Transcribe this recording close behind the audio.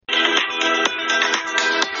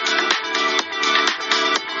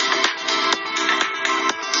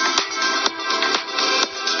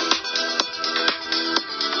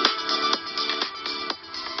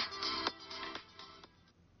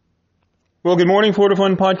Well, good morning, Florida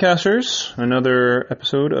Fun podcasters. Another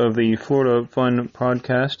episode of the Florida Fun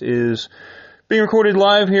podcast is being recorded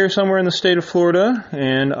live here somewhere in the state of Florida,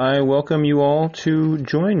 and I welcome you all to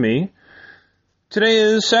join me. Today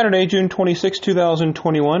is Saturday, June 26,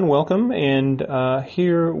 2021. Welcome, and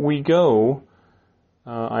here we go.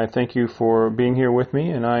 I thank you for being here with me,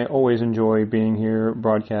 and I always enjoy being here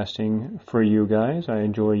broadcasting for you guys. I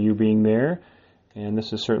enjoy you being there, and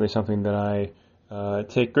this is certainly something that I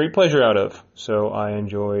take great pleasure out of, so I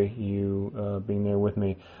enjoy you being there with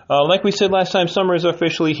me. Like we said last time, summer is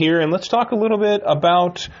officially here, and let's talk a little bit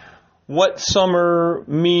about what summer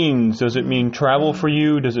means. Does it mean travel for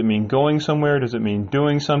you? Does it mean going somewhere? Does it mean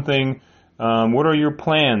doing something? What are your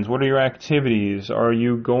plans? What are your activities? Are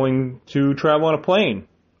you going to travel on a plane?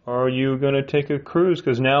 Are you going to take a cruise?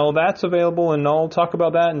 Because now that's available, and I'll talk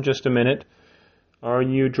about that in just a minute. Are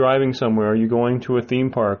you driving somewhere? Are you going to a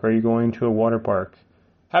theme park? Are you going to a water park?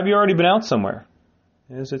 Have you already been out somewhere?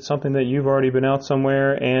 Is it something that you've already been out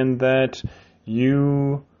somewhere and that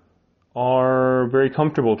you are very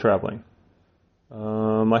comfortable traveling?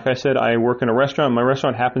 Like I said, I work in a restaurant. My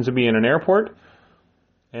restaurant happens to be in an airport,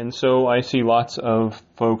 and so I see lots of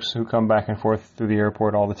folks who come back and forth through the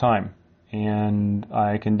airport all the time. And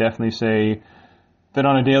I can definitely say that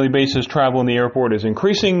on a daily basis, travel in the airport is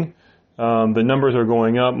increasing. The numbers are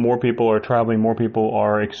going up. More people are traveling. More people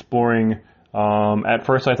are exploring. At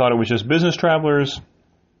first, I thought it was just business travelers,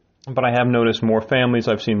 but I have noticed more families.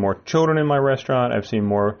 I've seen more children in my restaurant. I've seen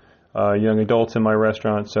more young adults in my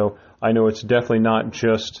restaurant. So I know it's definitely not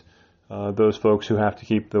just those folks who have to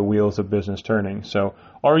keep the wheels of business turning. So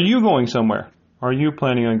are you going somewhere? Are you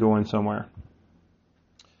planning on going somewhere?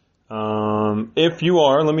 If you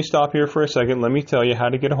are, let me stop here for a second. Let me tell you how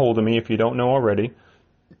to get a hold of me if you don't know already.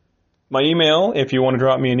 My email, if you want to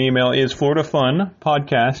drop me an email, is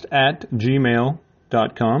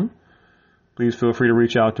floridafunpodcast@gmail.com. Please feel free to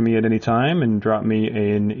reach out to me at any time and drop me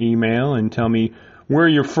an email and tell me where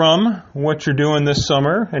you're from, what you're doing this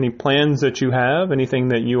summer, any plans that you have, anything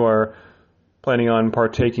that you are planning on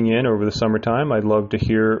partaking in over the summertime. I'd love to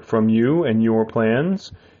hear from you and your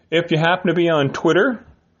plans. If you happen to be on Twitter,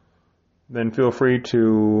 then feel free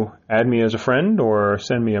to add me as a friend or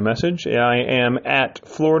send me a message. I am at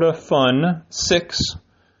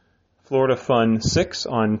FloridaFun6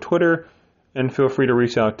 on Twitter, and feel free to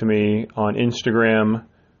reach out to me on Instagram.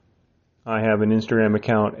 I have an Instagram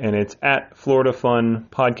account, and it's at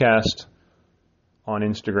FloridaFunPodcast on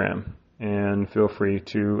Instagram, and feel free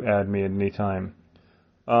to add me at any time.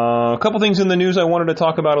 A couple things in the news I wanted to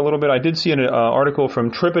talk about a little bit. I did see an article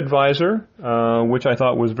from TripAdvisor, which I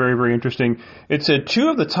thought was very, very interesting. It said 2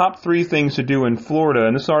 of the top 3 things to do in Florida,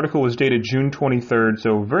 and this article was dated June 23rd,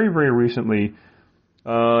 so very, very recently.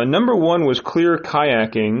 Number 1 was clear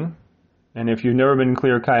kayaking, and if you've never been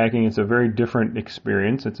clear kayaking, it's a very different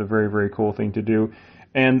experience. It's a very, very cool thing to do.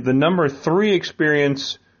 And the number 3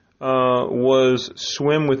 experience was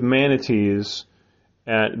swim with manatees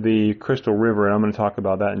at the Crystal River, and I'm going to talk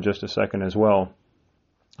about that in just a second as well.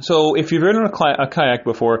 So if you've ridden a kayak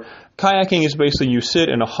before, kayaking is basically you sit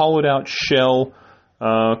in a hollowed-out shell,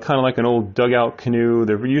 kind of like an old dugout canoe.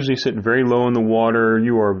 They're usually sitting very low in the water.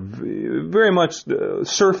 You are very much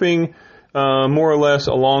surfing more or less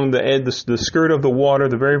along the edge, the skirt of the water,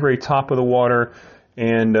 the very, very top of the water,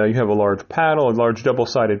 and you have a large paddle, a large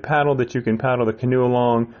double-sided paddle that you can paddle the canoe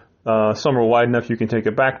along. Some are wide enough you can take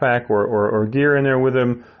a backpack or gear in there with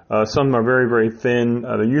them. Some are very, very thin.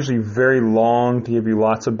 They're usually very long to give you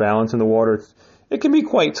lots of balance in the water. It can be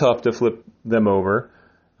quite tough to flip them over,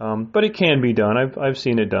 but it can be done. I've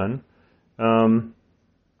seen it done.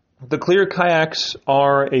 The clear kayaks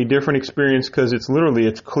are a different experience because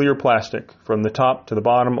it's clear plastic from the top to the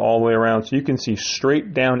bottom all the way around, so you can see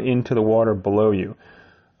straight down into the water below you,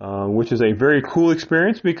 which is a very cool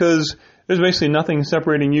experience because there's basically nothing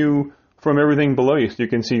separating you from everything below you. So you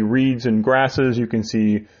can see reeds and grasses, you can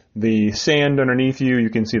see the sand underneath you,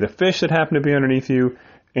 you can see the fish that happen to be underneath you,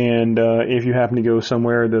 and if you happen to go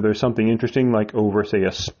somewhere that there's something interesting, like over, say,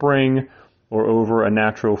 a spring, or over a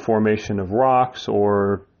natural formation of rocks,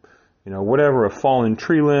 or whatever, a fallen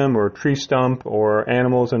tree limb or tree stump, or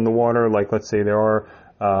animals in the water, like let's say there are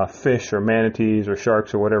fish or manatees or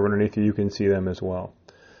sharks or whatever underneath you, you can see them as well.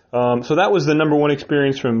 So that was the number 1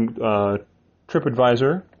 experience from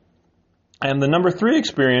TripAdvisor. And the number 3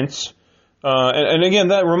 experience, and again,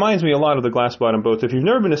 that reminds me a lot of the glass bottom boats. If you've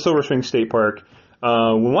never been to Silver Spring State Park,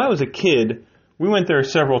 when I was a kid, we went there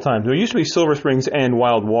several times. There used to be Silver Springs and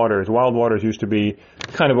Wild Waters. Wild Waters used to be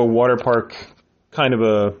kind of a water park kind of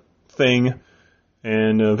a thing.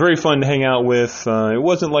 and very fun to hang out with. It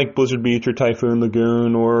wasn't like Blizzard Beach or Typhoon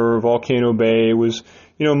Lagoon or Volcano Bay. It was,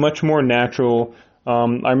 much more natural.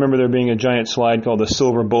 I remember there being a giant slide called the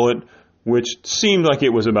Silver Bullet, which seemed like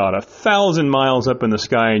it was about 1,000 miles up in the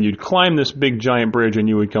sky, and you'd climb this big giant bridge and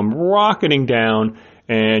you would come rocketing down,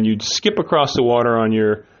 and you'd skip across the water on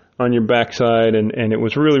your backside, and it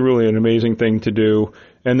was really, really an amazing thing to do.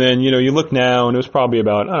 And then, you look now, and it was probably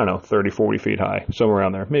about, 30, 40 feet high, somewhere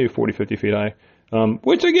around there, maybe 40, 50 feet high.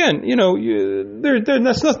 Which again,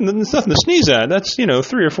 that's nothing to sneeze at. That's, 3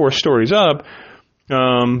 or 4 stories up.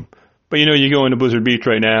 But you go into Blizzard Beach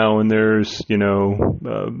right now, and there's,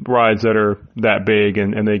 rides that are that big,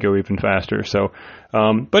 and they go even faster. So,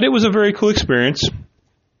 but it was a very cool experience.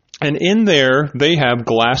 And in there, they have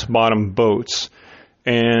glass bottom boats.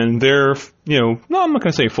 And they're, no, I'm not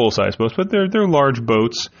going to say full-size boats, but they're large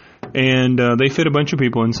boats, and they fit a bunch of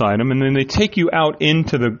people inside them, and then they take you out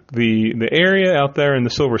into the area out there in the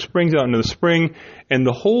Silver Springs, out into the spring, and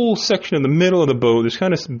the whole section of the middle of the boat, there's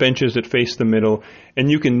kind of benches that face the middle, and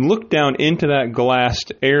you can look down into that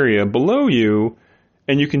glassed area below you,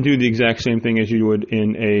 and you can do the exact same thing as you would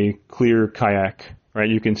in a clear kayak, right?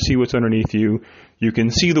 You can see what's underneath you. You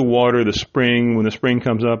can see the water, the spring. When the spring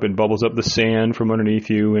comes up, it bubbles up the sand from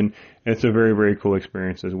underneath you, and it's a very, very cool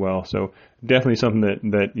experience as well. So definitely something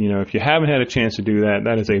that if you haven't had a chance to do that,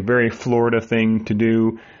 that is a very Florida thing to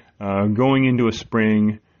do. Going into a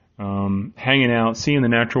spring, hanging out, seeing the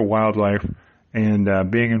natural wildlife, and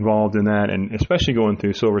being involved in that, and especially going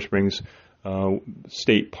through Silver Springs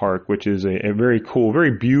State Park, which is a very cool,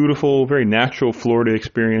 very beautiful, very natural Florida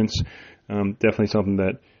experience. Definitely something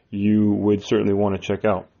that you would certainly want to check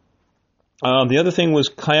out. The other thing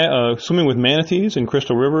was swimming with manatees in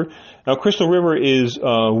Crystal River. Now, Crystal River is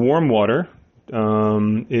warm water.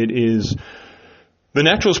 It is the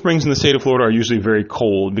natural springs in the state of Florida are usually very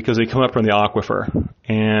cold because they come up from the aquifer,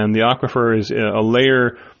 and the aquifer is a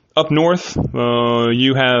layer up north.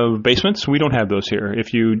 You have basements. We don't have those here.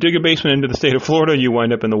 If you dig a basement into the state of Florida, you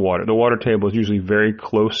wind up in the water. The water table is usually very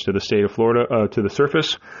close to the state of Florida, to the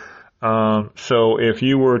surface. So if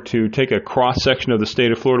you were to take a cross-section of the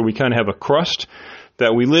state of Florida, we kind of have a crust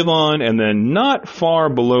that we live on, and then not far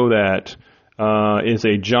below that is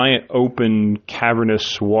a giant open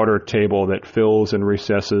cavernous water table that fills and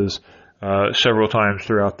recesses several times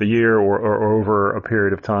throughout the year or over a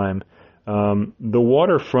period of time. The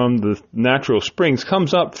water from the natural springs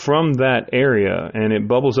comes up from that area, and it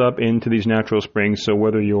bubbles up into these natural springs. So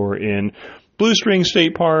whether you're in Blue Springs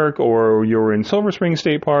State Park, or you're in Silver Springs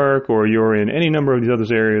State Park, or you're in any number of these other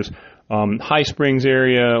areas, High Springs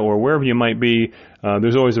area, or wherever you might be,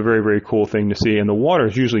 there's always a very, very cool thing to see. And the water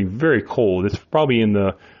is usually very cold. It's probably in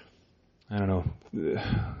the,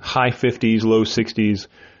 high 50s, low 60s,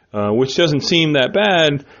 which doesn't seem that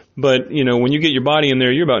bad, but, when you get your body in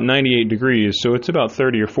there, you're about 98 degrees, so it's about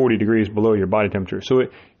 30 or 40 degrees below your body temperature. So,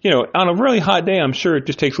 on a really hot day, I'm sure it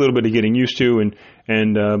just takes a little bit of getting used to,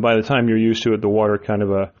 and by the time you're used to it, the water kind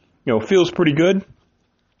of, feels pretty good,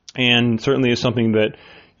 and certainly is something that,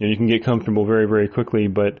 you can get comfortable very, very quickly.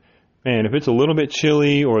 But, man, if it's a little bit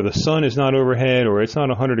chilly, or the sun is not overhead, or it's not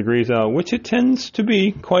 100 degrees out, which it tends to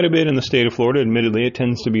be quite a bit in the state of Florida, admittedly, it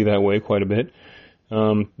tends to be that way quite a bit.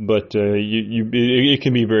 But it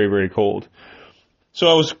can be very, very cold. So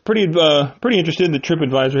I was pretty interested. The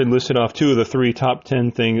TripAdvisor had listed off 2 of the 3 top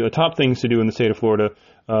things to do in the state of Florida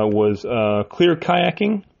was clear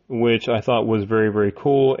kayaking, which I thought was very, very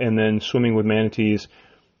cool, and then swimming with manatees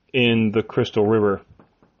in the Crystal River,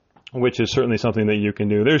 which is certainly something that you can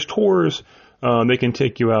do. There's tours. They can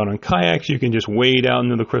take you out on kayaks. You can just wade out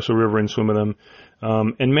into the Crystal River and swim with them.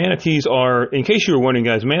 And manatees are, in case you were wondering,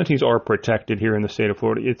 guys, manatees are protected here in the state of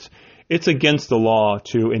Florida. It's against the law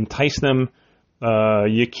to entice them.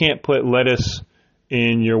 You can't put lettuce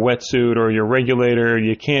in your wetsuit or your regulator.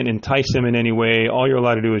 You can't entice them in any way. All you're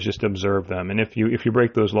allowed to do is just observe them. And if you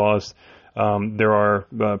break those laws, there are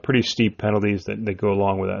pretty steep penalties that go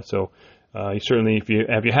along with that. So you certainly, if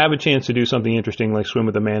you have a chance to do something interesting like swim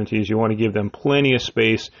with the manatees, you want to give them plenty of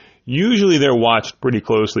space. Usually they're watched pretty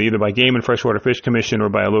closely, either by Game and Freshwater Fish Commission or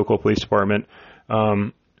by a local police department.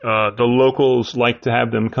 The locals like to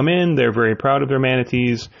have them come in. They're very proud of their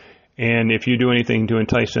manatees. And if you do anything to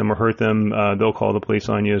entice them or hurt them, they'll call the police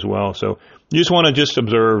on you as well. So you just want to just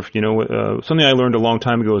observe. Something I learned a long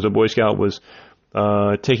time ago as a Boy Scout was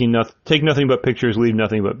take nothing but pictures, leave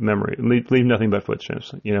nothing but memory, leave nothing but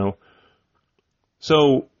footsteps.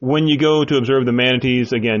 So when you go to observe the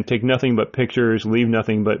manatees, again, take nothing but pictures, leave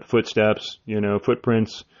nothing but footsteps,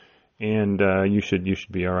 footprints, and you should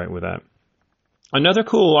be all right with that. Another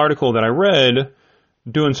cool article that I read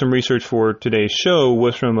doing some research for today's show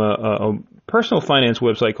was from a personal finance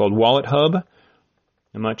website called Wallet Hub.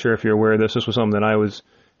 I'm not sure if you're aware of this. This was something that I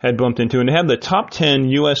had bumped into, and they have the top 10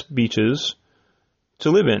 U.S. beaches to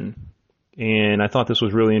live in. And I thought this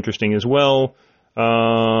was really interesting as well.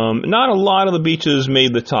 Not a lot of the beaches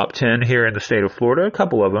made the top 10 here in the state of Florida, a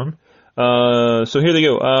couple of them. So here they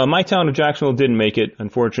go. My town of Jacksonville didn't make it,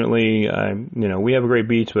 unfortunately. We have a great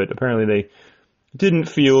beach, but apparently they didn't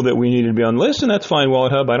feel that we needed to be on the list, and that's fine,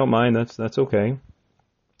 Wallet Hub. I don't mind. That's okay.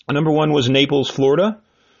 Number 1 was Naples, Florida,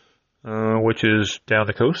 which is down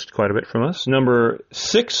the coast quite a bit from us. Number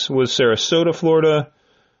 6 was Sarasota, Florida.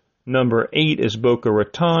 Number 8 is Boca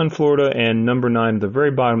Raton, Florida. And number 9, at the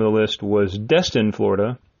very bottom of the list, was Destin,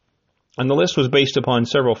 Florida. And the list was based upon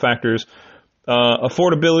several factors.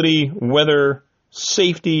 Affordability, weather,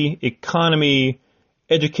 safety, economy,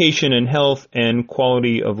 education and health, and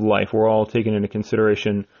quality of life were all taken into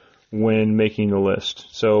consideration when making the list.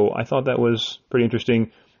 So I thought that was pretty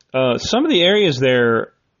interesting. Some of the areas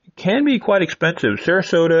there can be quite expensive.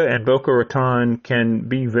 Sarasota and Boca Raton can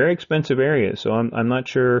be very expensive areas. So I'm not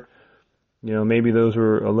sure, maybe those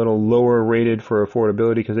were a little lower rated for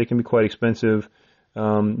affordability because they can be quite expensive.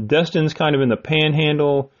 Destin's kind of in the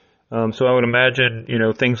panhandle. So I would imagine,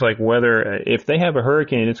 things like weather, if they have a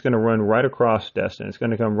hurricane, it's going to run right across Destin. It's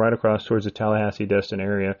going to come right across towards the Tallahassee, Destin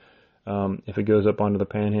area. If it goes up onto the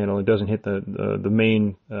panhandle, it doesn't hit the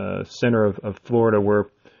main center of Florida where,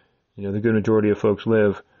 the good majority of folks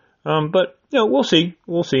live. But we'll see.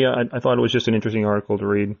 We'll see. I thought it was just an interesting article to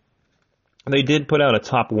read. They did put out a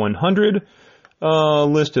top 100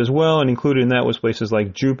 list as well, and included in that was places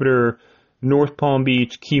like Jupiter, North Palm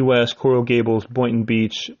Beach, Key West, Coral Gables, Boynton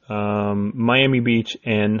Beach, Miami Beach,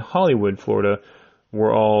 and Hollywood, Florida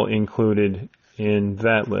were all included in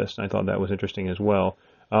that list. I thought that was interesting as well.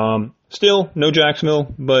 Still, no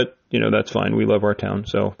Jacksonville, but, that's fine. We love our town,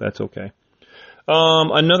 so that's okay.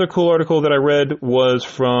 Another cool article that I read was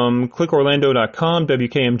from clickorlando.com,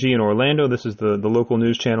 WKMG in Orlando. This is the local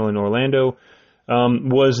news channel in Orlando.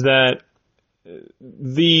 Was that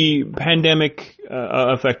the pandemic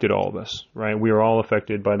affected all of us, right? We were all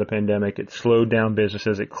affected by the pandemic. It slowed down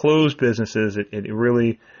businesses. It closed businesses. It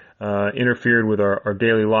really interfered with our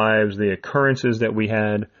daily lives, the occurrences that we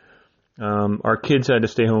had. Our kids had to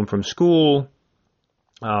stay home from school.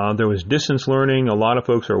 There was distance learning. A lot of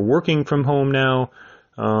folks are working from home now.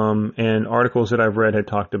 And articles that I've read had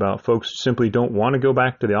talked about folks simply don't want to go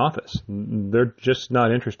back to the office. They're just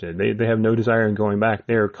not interested. They have no desire in going back.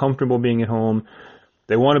 They are comfortable being at home.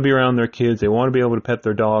 They want to be around their kids. They want to be able to pet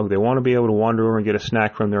their dog. They want to be able to wander over and get a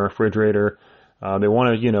snack from their refrigerator. They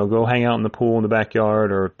want to, go hang out in the pool in the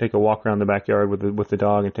backyard or take a walk around the backyard with the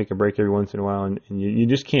dog and take a break every once in a while. And you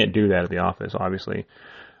just can't do that at the office, obviously.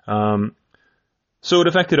 So it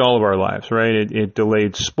affected all of our lives, right? It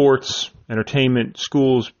delayed sports, entertainment,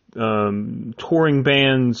 schools, touring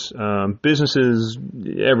bands, businesses,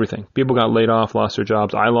 everything. People got laid off, lost their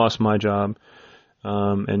jobs. I lost my job,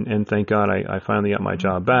 and thank God I finally got my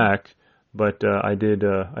job back. But I did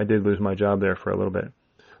lose my job there for a little bit.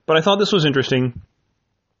 But I thought this was interesting.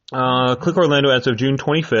 Click Orlando, as of June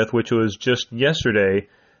 25th, which was just yesterday,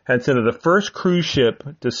 had said that the first cruise ship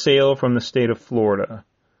to sail from the state of Florida.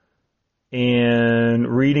 And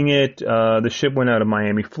reading it, the ship went out of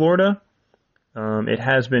Miami, Florida. It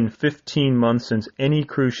has been 15 months since any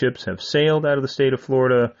cruise ships have sailed out of the state of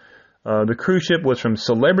Florida. The cruise ship was from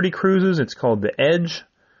Celebrity Cruises. It's called the Edge,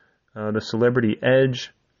 the Celebrity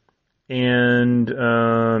Edge. And,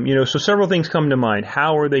 so several things come to mind.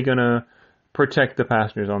 How are they going to protect the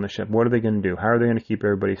passengers on the ship? What are they going to do? How are they going to keep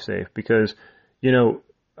everybody safe? Because,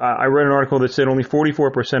 I read an article that said only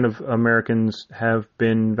 44% of Americans have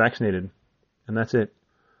been vaccinated. And that's it.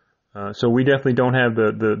 So we definitely don't have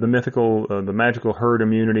the mythical, the magical herd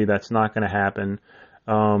immunity. That's not going to happen.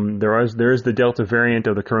 There is the Delta variant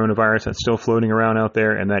of the coronavirus that's still floating around out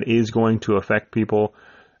there, and that is going to affect people.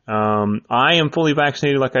 I am fully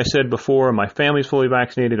vaccinated, like I said before. My family's fully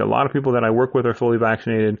vaccinated. A lot of people that I work with are fully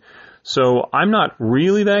vaccinated. So I'm not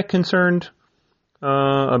really that concerned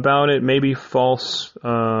about it. Maybe false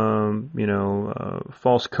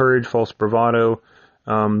courage, false bravado.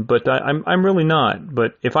 But I'm really not.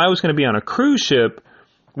 But if I was going to be on a cruise ship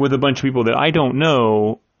with a bunch of people that I don't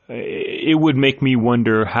know, it would make me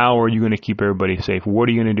wonder, how are you going to keep everybody safe? What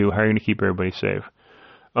are you going to do? How are you going to keep everybody safe?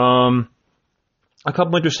 A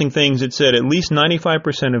couple interesting things. It said at least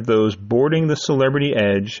 95% of those boarding the Celebrity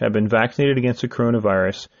Edge have been vaccinated against the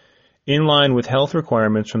coronavirus, in line with health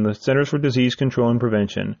requirements from the Centers for Disease Control and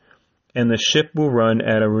Prevention, and the ship will run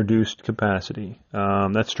at a reduced capacity.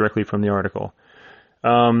 That's directly from the article.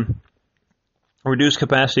 Reduced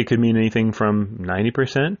capacity could mean anything from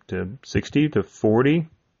 90% to 60 to 40,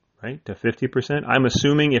 right, to 50%. I'm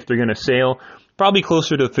assuming if they're going to sail, probably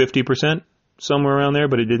closer to 50%, somewhere around there,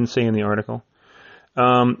 but it didn't say in the article.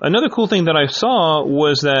 Another cool thing that I saw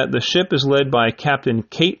was that the ship is led by Captain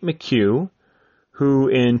Kate McHugh, who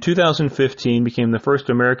in 2015 became the first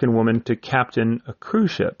American woman to captain a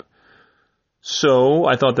cruise ship. So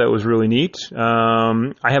I thought that was really neat.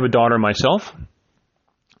 I have a daughter myself,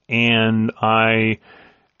 and I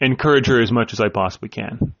encourage her as much as I possibly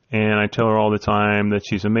can. And I tell her all the time that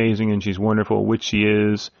she's amazing and she's wonderful, which she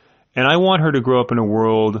is. And I want her to grow up in a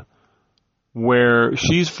world where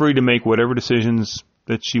she's free to make whatever decisions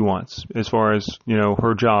that she wants as far as,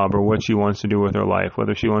 her job or what she wants to do with her life,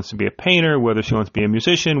 whether she wants to be a painter, whether she wants to be a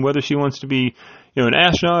musician, whether she wants to be, an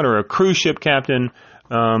astronaut or a cruise ship captain.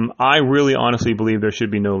 I really honestly believe there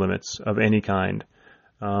should be no limits of any kind.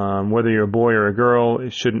 Whether you're a boy or a girl,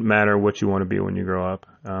 it shouldn't matter what you want to be when you grow up.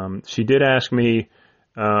 She did ask me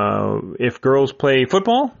if girls play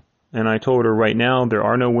football. And I told her right now there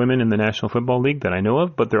are no women in the National Football League that I know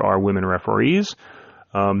of, but there are women referees.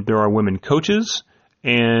 There are women coaches.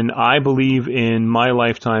 And I believe in my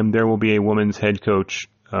lifetime there will be a women's head coach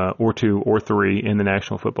or two or three in the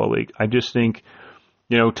National Football League. I just think,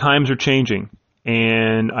 times are changing.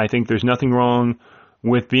 And I think there's nothing wrong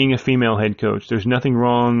with being a female head coach. There's nothing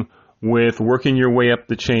wrong with working your way up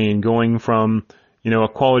the chain, going from a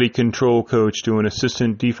quality control coach to an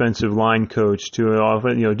assistant defensive line coach to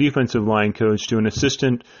a defensive line coach to an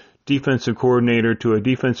assistant defensive coordinator to a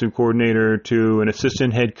defensive coordinator to an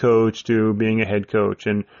assistant head coach to being a head coach,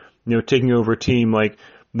 and taking over a team like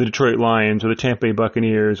the Detroit Lions or the Tampa Bay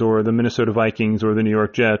Buccaneers or the Minnesota Vikings or the New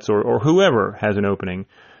York Jets or whoever has an opening.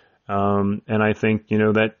 And I think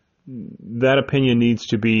that opinion needs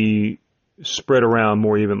to be spread around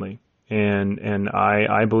more evenly. And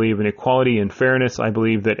I believe in equality and fairness. I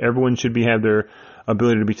believe that everyone should have their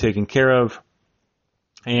ability to be taken care of.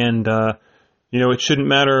 And, it shouldn't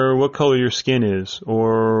matter what color your skin is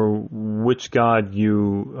or which God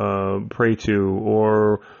you pray to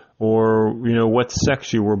or what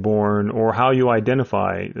sex you were born or how you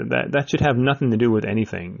identify. That should have nothing to do with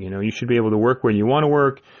anything. You should be able to work where you want to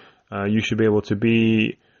work. You should be able to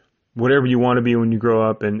be whatever you want to be when you grow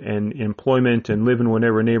up, and employment, and live in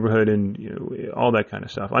whatever neighborhood, and all that kind of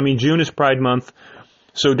stuff. I mean, June is Pride Month,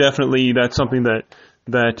 so definitely that's something that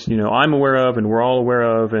I'm aware of, and we're all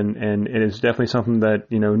aware of, and it is definitely something that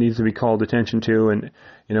needs to be called attention to. And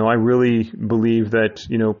I really believe that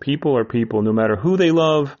people are people, no matter who they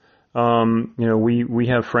love. We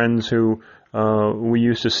have friends who we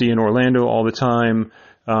used to see in Orlando all the time.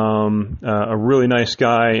 A really nice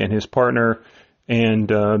guy and his partner. And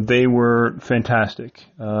they were fantastic.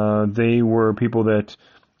 They were people that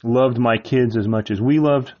loved my kids as much as we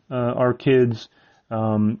loved our kids.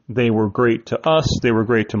 They were great to us. They were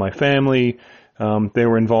great to my family. They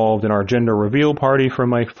were involved in our gender reveal party for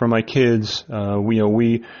my kids.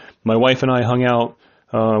 My wife and I hung out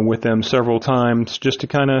with them several times just to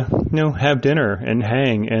kind of have dinner and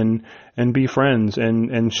hang and be friends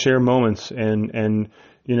and share moments and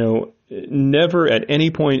never at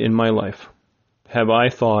any point in my life have I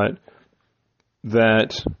thought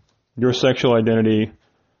that your sexual identity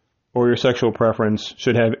or your sexual preference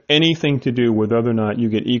should have anything to do with whether or not you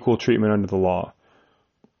get equal treatment under the law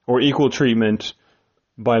or equal treatment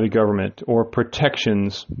by the government or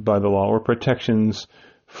protections by the law or protections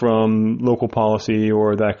from local policy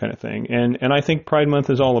or that kind of thing. And I think Pride Month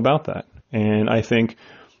is all about that. And I think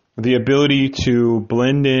the ability to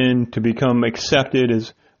blend in, to become accepted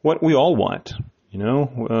is what we all want.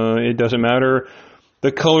 It doesn't matter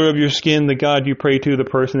the color of your skin, the God you pray to, the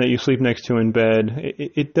person that you sleep next to in bed.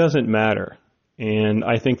 It doesn't matter. And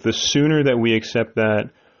I think the sooner that we accept that,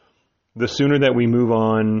 the sooner that we move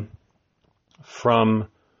on from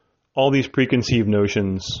all these preconceived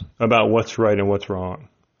notions about what's right and what's wrong.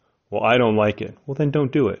 Well, I don't like it. Well, then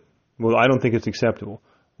don't do it. Well, I don't think it's acceptable.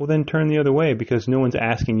 Well, then turn the other way because no one's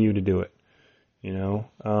asking you to do it.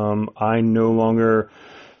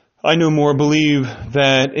 I no more believe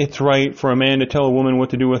that it's right for a man to tell a woman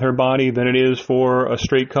what to do with her body than it is for a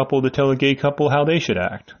straight couple to tell a gay couple how they should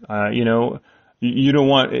act. You don't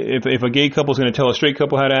want, if a gay couple is going to tell a straight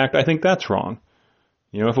couple how to act, I think that's wrong.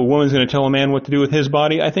 If a woman's going to tell a man what to do with his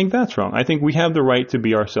body, I think that's wrong. I think we have the right to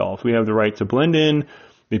be ourselves. We have the right to blend in,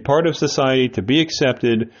 be part of society, to be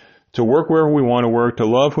accepted, to work wherever we want to work, to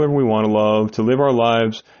love whoever we want to love, to live our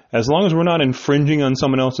lives, as long as we're not infringing on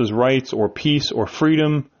someone else's rights or peace or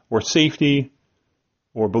freedom or safety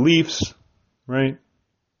or beliefs, right?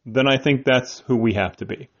 Then I think that's who we have to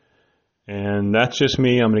be. And that's just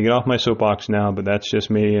me. I'm going to get off my soapbox now, but that's just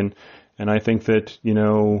me. And I think that,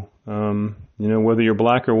 whether you're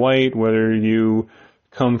black or white, whether you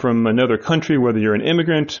come from another country, whether you're an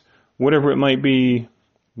immigrant, whatever it might be,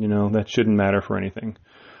 that shouldn't matter for anything.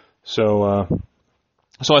 So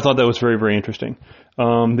I thought that was very, very interesting.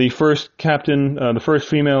 The first captain, the first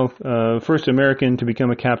female, first American to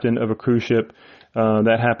become a captain of a cruise ship,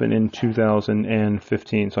 that happened in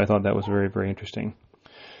 2015. So I thought that was very, very interesting.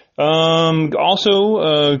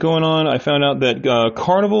 Also, going on, I found out that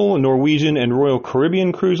Carnival, Norwegian, and Royal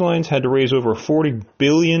Caribbean cruise lines had to raise over $40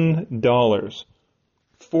 billion. $40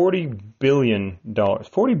 billion.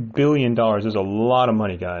 $40 billion is a lot of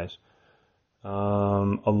money, guys. A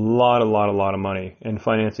lot of money in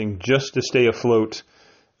financing just to stay afloat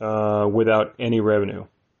without any revenue.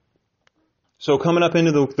 So coming up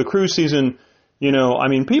into the cruise season,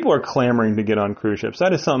 people are clamoring to get on cruise ships.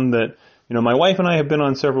 That is something that, my wife and I have been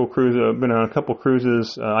on several cruises, been on a couple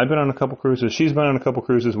cruises. I've been on a couple cruises. She's been on a couple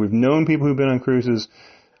cruises. We've known people who've been on cruises.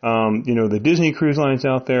 The Disney cruise lines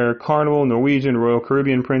out there, Carnival, Norwegian, Royal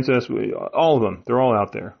Caribbean, Princess, all of them. They're all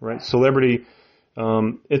out there, right? Celebrity.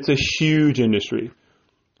 It's a huge industry.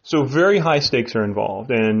 So very high stakes are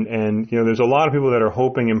involved. And there's a lot of people that are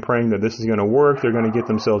hoping and praying that this is going to work. They're going to get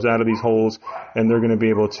themselves out of these holes and they're going to be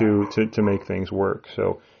able to make things work.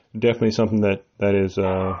 So definitely something that is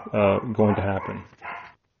going to happen.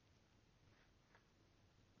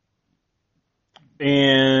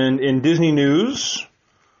 And in Disney news,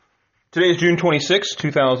 today is June 26,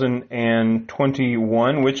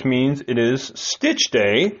 2021, which means it is Stitch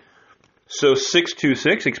Day. So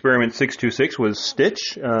 626, Experiment 626 was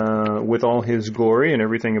Stitch with all his glory and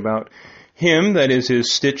everything about him that is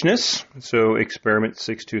his Stitchness. So Experiment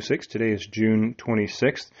 626, today is June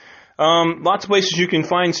 26th. Lots of places you can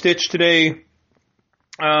find Stitch today.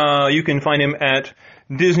 You can find him at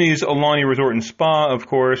Disney's Aulani Resort and Spa, of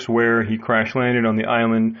course, where he crash landed on the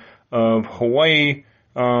island of Hawaii.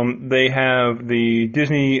 They have the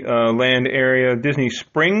Disneyland area, Disney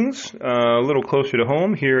Springs, a little closer to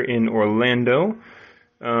home here in Orlando.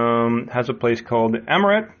 Has a place called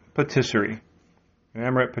Amoret Patisserie.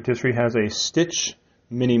 Amoret Patisserie has a Stitch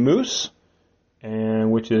Mini Mousse,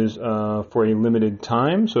 and which is for a limited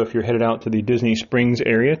time. So if you're headed out to the Disney Springs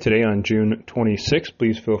area today on June 26th,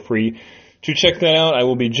 please feel free to check that out. I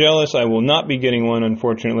will be jealous. I will not be getting one,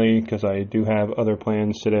 unfortunately, because I do have other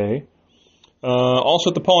plans today.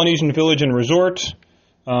 Also at the Polynesian Village and Resort,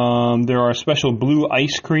 there are special blue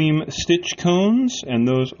ice cream Stitch cones, and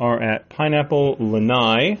those are at Pineapple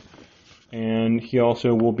Lanai. And he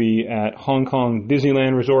also will be at Hong Kong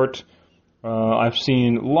Disneyland Resort. I've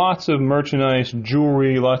seen lots of merchandise,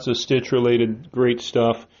 jewelry, lots of Stitch-related great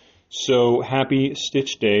stuff. So happy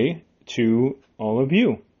Stitch Day to all of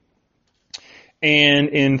you. And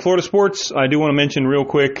in Florida sports, I do want to mention real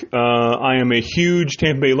quick, I am a huge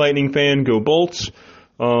Tampa Bay Lightning fan. Go Bolts.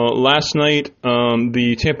 Last night,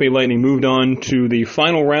 the Tampa Bay Lightning moved on to the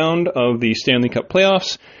final round of the Stanley Cup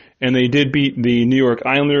playoffs, and they did beat the New York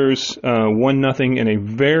Islanders 1-0 in a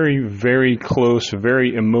very, very close,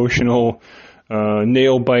 very emotional,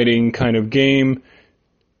 nail-biting kind of game,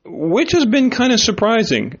 which has been kind of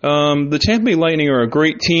surprising. The Tampa Bay Lightning are a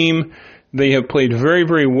great team. They have played very,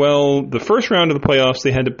 very well. The first round of the playoffs,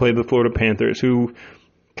 they had to play the Florida Panthers, who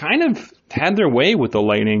kind of had their way with the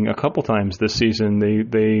Lightning a couple times this season.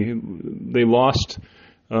 They lost.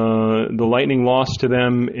 The Lightning lost to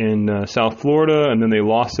them in South Florida, and then they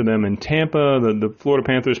lost to them in Tampa. The Florida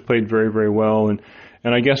Panthers played very, very well, and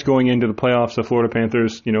I guess going into the playoffs, the Florida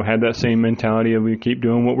Panthers, had that same mentality of we keep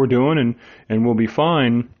doing what we're doing and we'll be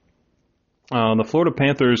fine. The Florida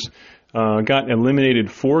Panthers got eliminated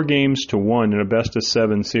 4-1 in a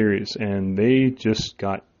best-of-7 series, and they just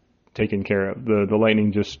got taken care of. The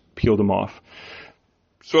Lightning just peeled them off.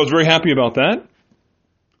 So I was very happy about that.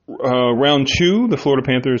 Round 2, the Florida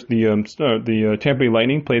Panthers, the Tampa Bay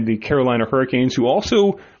Lightning played the Carolina Hurricanes, who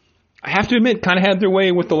also, I have to admit, kind of had their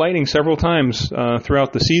way with the Lightning several times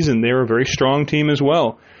throughout the season. They were a very strong team as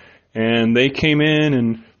well. And they came in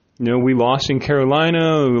and we lost in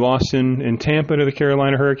Carolina, we lost in Tampa to the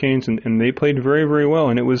Carolina Hurricanes, and they played very, very well.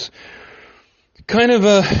 And it was kind of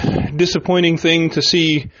a disappointing thing to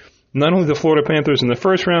see not only the Florida Panthers in the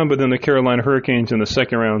first round, but then the Carolina Hurricanes in the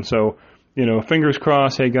second round. So, fingers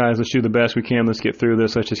crossed, hey guys, let's do the best we can, let's get through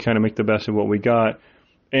this, let's just kind of make the best of what we got.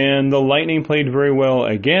 And the Lightning played very well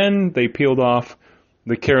again. They peeled off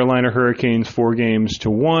the Carolina Hurricanes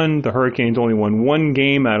 4-1. The Hurricanes only won 1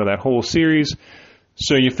 game out of that whole series.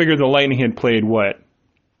 So you figure the Lightning had played,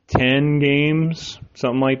 10 games?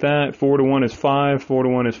 Something like that. 4-1 is 5,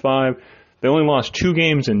 4-1 is 5. They only lost 2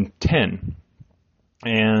 games in 10.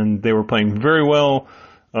 And they were playing very well.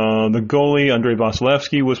 The goalie, Andrei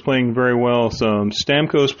Vasilevsky, was playing very well.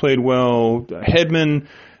 Stamkos played well. Hedman,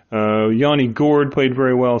 Yanni Gourde played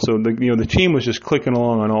very well. So the team was just clicking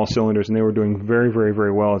along on all cylinders, and they were doing very, very,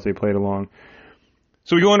 very well as they played along.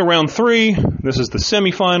 So we go into round 3. This is the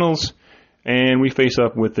semifinals, and we face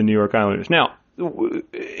up with the New York Islanders. Now,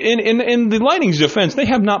 in the Lightning's defense, they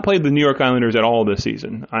have not played the New York Islanders at all this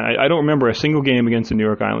season. I don't remember a single game against the New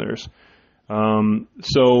York Islanders.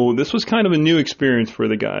 So this was kind of a new experience for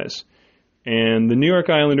the guys. And the New York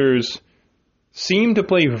Islanders seemed to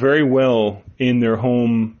play very well in their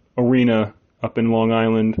home arena up in Long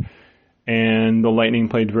Island, and the Lightning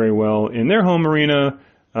played very well in their home arena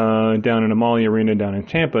down in Amalie Arena down in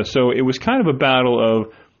Tampa. So it was kind of a battle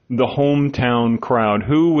of the hometown crowd.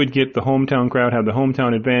 Who would get the hometown crowd, have the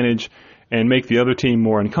hometown advantage, and make the other team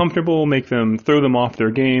more uncomfortable, make them throw them off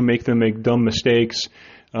their game, make them make dumb mistakes,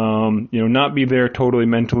 not be there totally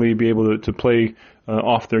mentally, be able to play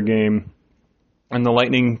off their game. And the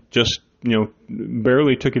Lightning just,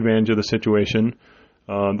 barely took advantage of the situation.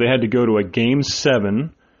 They had to go to a Game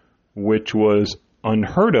 7, which was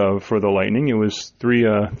unheard of for the Lightning. It was three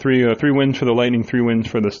wins for the Lightning, 3 wins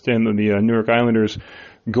for the New York Islanders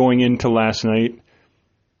going into last night.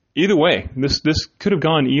 Either way, this could have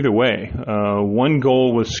gone either way. 1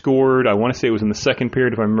 goal was scored. I want to say it was in the second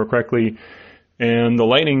period, if I remember correctly. And the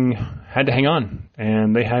Lightning had to hang on,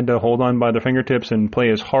 and they had to hold on by their fingertips and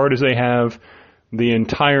play as hard as they have the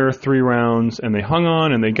entire 3 rounds, and they hung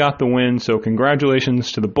on, and they got the win. So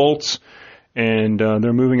congratulations to the Bolts, and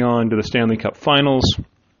they're moving on to the Stanley Cup Finals.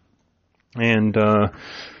 And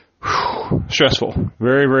stressful,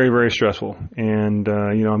 very, very, very stressful. And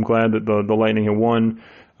I'm glad that the Lightning have won.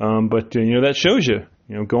 But that shows you,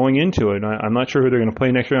 going into it. I'm not sure who they're going to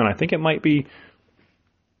play next round. I think it might be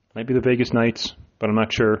the Vegas Knights, but I'm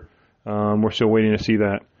not sure. We're still waiting to see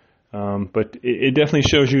that. But it definitely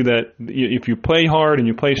shows you that if you play hard and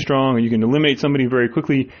you play strong and you can eliminate somebody very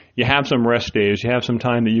quickly, you have some rest days. You have some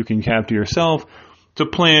time that you can have to yourself to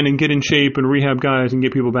plan and get in shape and rehab guys and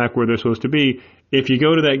get people back where they're supposed to be. If you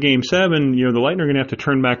go to that Game 7, the Lightning are going to have to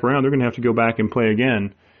turn back around. They're going to have to go back and play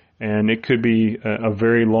again. And it could be a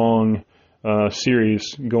very long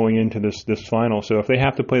series going into this final. So if they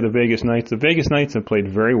have to play the Vegas Knights have played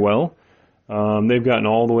very well. They've gotten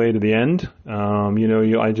all the way to the end.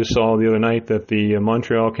 I just saw the other night that the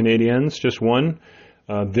Montreal Canadiens just won.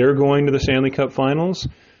 They're going to the Stanley Cup Finals.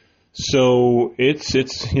 So it's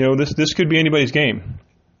this could be anybody's game.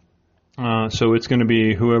 So it's going to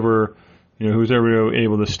be who's ever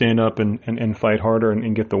able to stand up and fight harder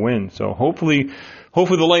and get the win. So hopefully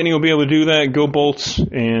the Lightning will be able to do that. Go Bolts,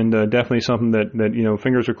 and definitely something that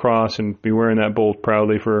fingers are crossed, and be wearing that Bolt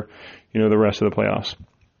proudly for the rest of the playoffs.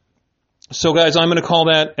 So guys, I'm going to call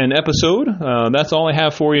that an episode. That's all I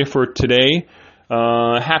have for you for today.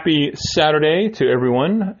 Happy Saturday to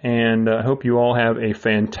everyone, and I hope you all have a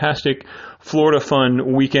fantastic Florida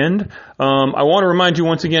Fun weekend. I want to remind you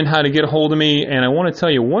once again how to get a hold of me, and I want to tell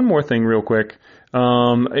you one more thing real quick.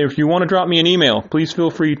 If you want to drop me an email, please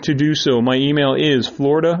feel free to do so. My email is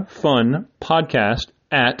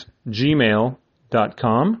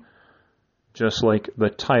floridafunpodcast@gmail.com, just like the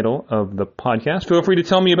title of the podcast. Feel free to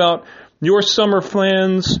tell me about your summer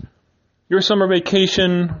plans, your summer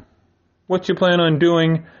vacation, what you plan on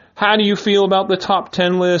doing. How do you feel about the top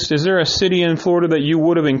 10 list? Is there a city in Florida that you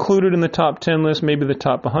would have included in the top 10 list, maybe the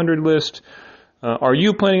top 100 list? Are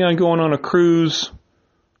you planning on going on a cruise?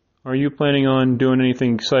 Are you planning on doing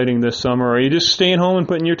anything exciting this summer? Or are you just staying home and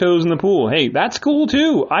putting your toes in the pool? Hey, that's cool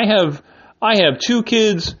too. I have 2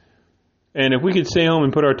 kids, and if we could stay home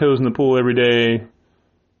and put our toes in the pool every day,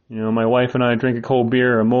 my wife and I drink a cold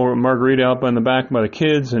beer, a margarita out by the back by the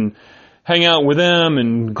kids, and hang out with them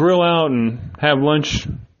and grill out and have lunch,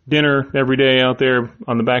 dinner every day out there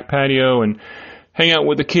on the back patio and hang out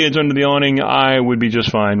with the kids under the awning, I would be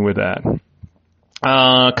just fine with that.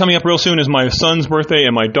 Coming up real soon is my son's birthday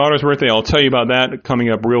and my daughter's birthday. I'll tell you about that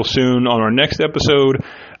coming up real soon on our next episode.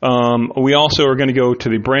 We also are going to go to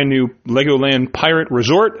the brand new Legoland Pirate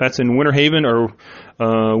Resort. That's in Winter Haven,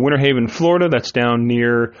 Florida. That's down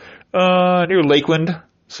near Lakeland.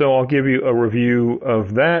 So I'll give you a review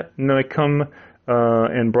of that. And then I come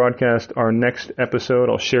and broadcast our next episode.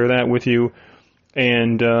 I'll share that with you.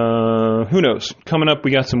 And who knows? Coming up,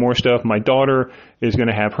 we got some more stuff. My daughter is going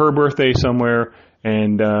to have her birthday somewhere,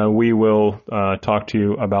 and we will talk to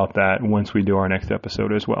you about that once we do our next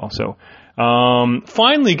episode as well. So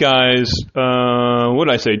finally, guys, what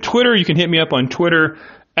did I say? Twitter, you can hit me up on Twitter,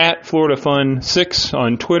 @FloridaFun6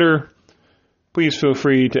 on Twitter. Please feel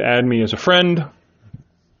free to add me as a friend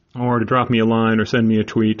or to drop me a line or send me a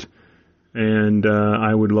tweet. And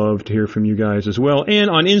I would love to hear from you guys as well. And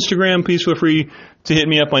on Instagram, please feel free to hit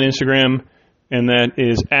me up on Instagram, and that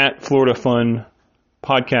is at Florida Fun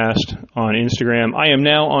Podcast on Instagram. I am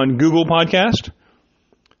now on Google Podcast,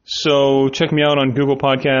 so check me out on Google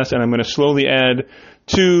Podcast, and I'm going to slowly add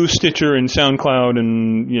to Stitcher and SoundCloud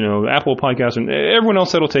and, Apple Podcasts and everyone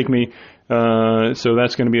else that'll take me. So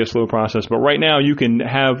that's going to be a slow process. But right now you can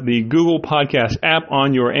have the Google Podcast app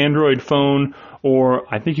on your Android phone,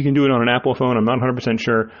 or I think you can do it on an Apple phone. I'm not 100%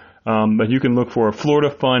 sure. But you can look for Florida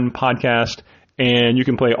Fun Podcast, and you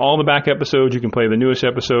can play all the back episodes. You can play the newest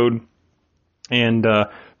episode. And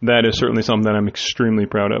that is certainly something that I'm extremely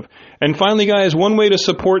proud of. And finally, guys, one way to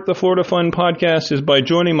support the Florida Fun Podcast is by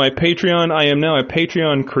joining my Patreon. I am now a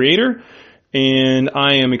Patreon creator, and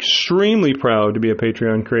I am extremely proud to be a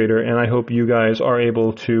Patreon creator, and I hope you guys are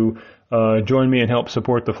able to join me and help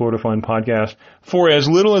support the Florida Fun Podcast for as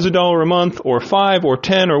little as $1 a month, or $5 or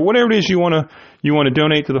 $10 or whatever it is you want to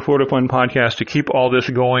donate to the Florida Fun Podcast to keep all this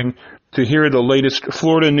going, to hear the latest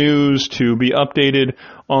Florida news, to be updated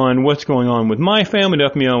on what's going on with my family, to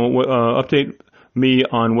update me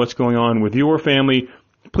on what's going on with your family.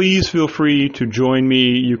 Please feel free to join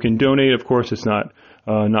me. You can donate. Of course, it's not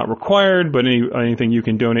required, but anything you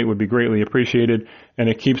can donate would be greatly appreciated, and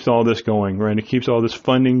it keeps all this going, right? It keeps all this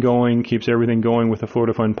funding going, keeps everything going with the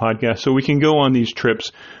Florida Fun Podcast, so we can go on these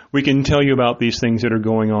trips. We can tell you about these things that are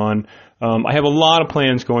going on. I have a lot of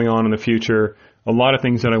plans going on in the future, a lot of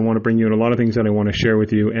things that I want to bring you, and a lot of things that I want to share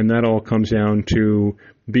with you, and that all comes down to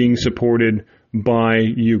being supported by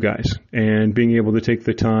you guys and being able to take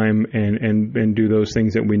the time and do those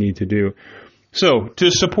things that we need to do. So, to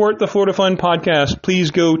support the Florida Fun Podcast, please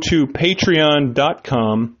go to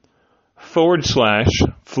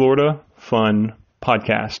patreon.com/Florida Fun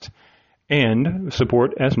Podcast and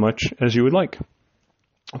support as much as you would like.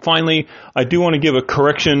 Finally, I do want to give a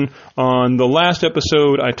correction. On the last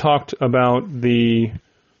episode, I talked about the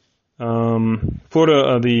Pineapple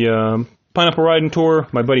Ride and Tour,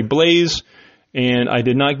 my buddy Blaze, and I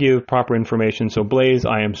did not give proper information. So, Blaze,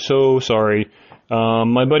 I am so sorry.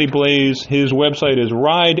 My buddy Blaze, his website is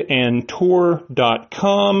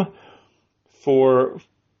rideandtour.com for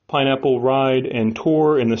Pineapple Ride and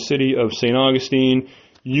Tour in the city of St. Augustine.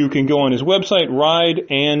 You can go on his website,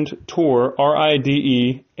 rideandtour,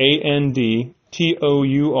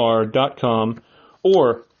 rideandtour.com,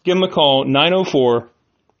 or give him a call,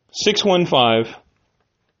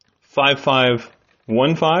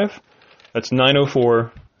 904-615-5515. That's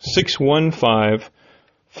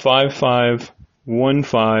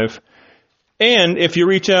 904-615-5515. And if you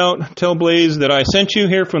reach out, tell Blaze that I sent you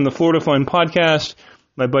here from the Florida Fun Podcast,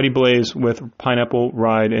 my buddy Blaze with Pineapple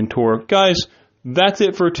Ride and Tour. Guys, that's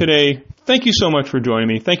it for today. Thank you so much for joining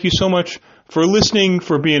me. Thank you so much for listening,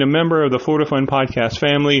 for being a member of the Florida Fun Podcast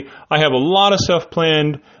family. I have a lot of stuff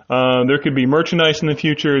planned. There could be merchandise in the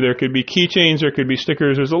future. There could be keychains. There could be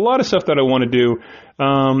stickers. There's a lot of stuff that I want to do.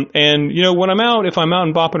 And, when I'm out, if I'm out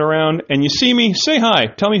and bopping around and you see me, say hi.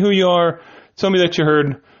 Tell me who you are. Tell me that you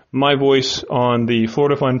heard my voice on the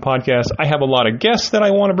Florida Fun Podcast. I have a lot of guests that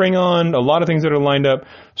I want to bring on, a lot of things that are lined up.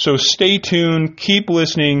 So stay tuned. Keep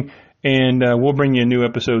listening. And we'll bring you a new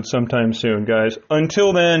episode sometime soon, guys.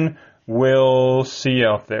 Until then, we'll see you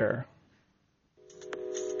out there.